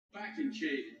attracting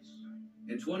changes.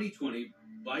 In 2020,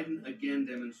 Biden again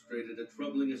demonstrated a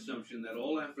troubling assumption that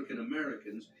all African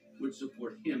Americans would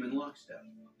support him in lockstep.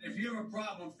 If you have a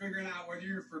problem figuring out whether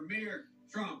you're for me or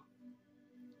Trump,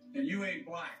 then you ain't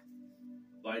black.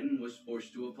 Biden was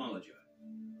forced to apologize.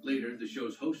 Later, the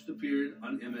show's host appeared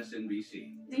on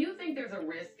MSNBC. Do you think there's a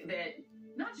risk that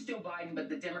not just Joe Biden, but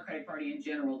the Democratic Party in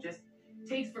general just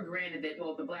takes for granted that,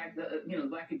 well, the black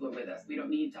people are with us, we don't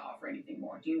need to offer anything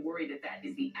more? Do you worry that that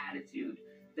is the attitude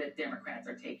that Democrats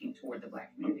are taking toward the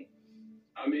black community?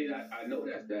 I mean, I know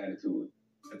that's the attitude.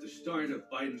 At the start of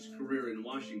Biden's career in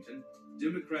Washington,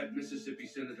 Democrat Mississippi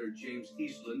Senator James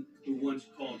Eastland, who once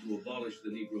called to abolish the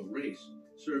Negro race,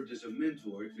 served as a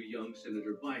mentor to young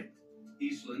Senator Biden.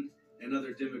 Eastland and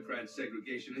other Democrat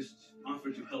segregationists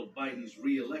offered to help Biden's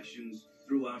re-elections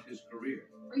throughout his career.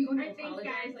 Are you going to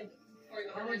apologize?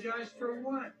 Apologize for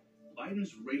what?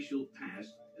 Biden's racial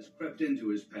past has crept into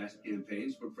his past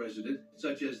campaigns for president,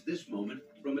 such as this moment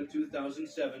from a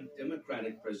 2007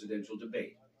 Democratic presidential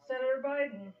debate. Senator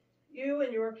Biden, you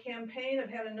and your campaign have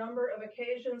had a number of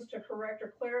occasions to correct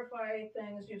or clarify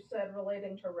things you've said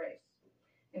relating to race,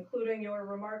 including your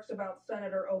remarks about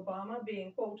Senator Obama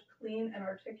being, quote, clean and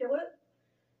articulate,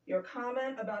 your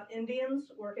comment about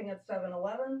Indians working at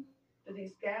 7-Eleven. Do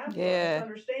these gaps or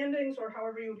misunderstandings, or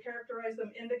however you would characterize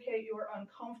them, indicate you are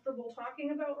uncomfortable talking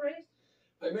about race?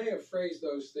 I may have phrased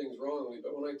those things wrongly,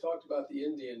 but when I talked about the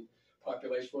Indian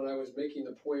population, what I was making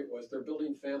the point was they're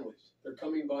building families. They're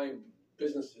coming by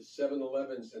businesses,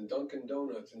 7-Elevens and Dunkin'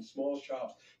 Donuts and small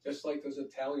shops, just like those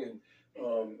Italian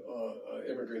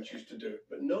immigrants used to do.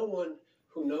 But no one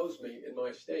who knows me in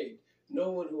my state,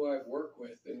 no one who I've worked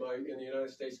with in the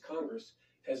United States Congress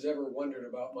has ever wondered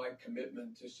about my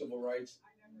commitment to civil rights.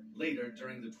 Later,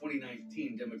 during the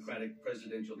 2019 Democratic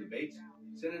presidential debates,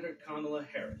 Senator Kamala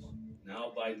Harris,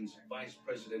 now Biden's vice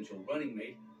presidential running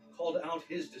mate, called out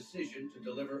his decision to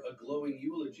deliver a glowing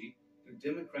eulogy to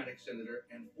Democratic Senator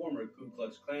and former Ku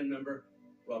Klux Klan member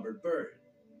Robert Byrd.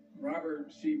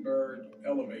 Robert C. Byrd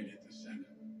elevated the Senate.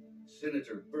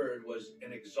 Senator Byrd was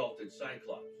an exalted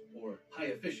cyclops, or high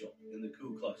official in the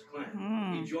Ku Klux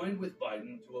Klan. He joined with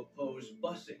Biden to oppose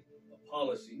busing, a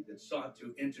policy that sought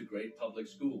to integrate public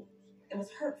schools. It was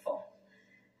hurtful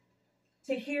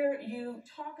to hear you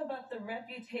talk about the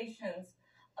reputations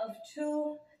of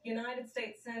two United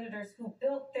States senators who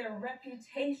built their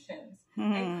reputations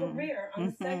and career on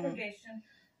the segregation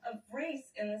of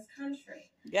race in this country.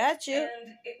 Gotcha.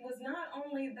 And it was not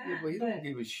only that, yeah, but he don't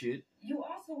give a shit. You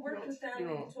also worked with them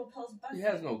to oppose busing. He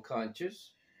has no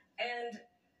conscience. And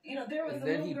there was and a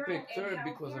then little he girl picked in her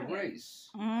California because of race.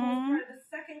 who was part of the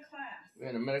second class.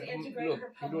 And America, look,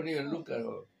 he don't even look at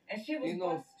her. And she was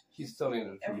bused he's telling the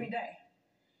truth every day.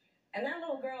 And that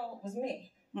little girl was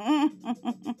me.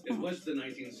 It was the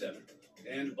 1970s,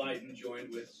 and Biden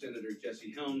joined with Senator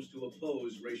Jesse Helms to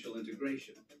oppose racial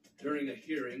integration. During a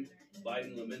hearing,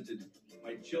 Biden lamented,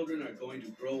 "My children are going to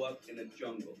grow up in a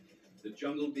jungle, the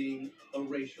jungle being a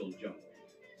racial jungle."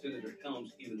 Senator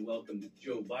Helms even welcomed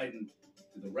Joe Biden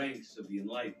to the ranks of the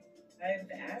enlightened. I've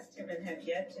asked him and have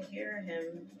yet to hear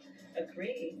him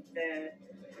agree that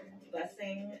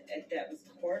busing that was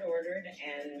court-ordered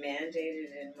and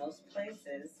mandated in most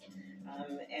places,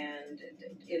 and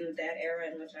in that era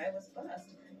in which I was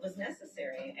bused, was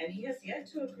necessary. And he has yet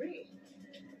to agree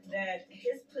that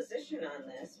his position on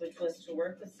this, which was to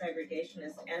work with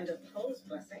segregationists and oppose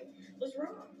busing, was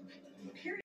wrong. Period.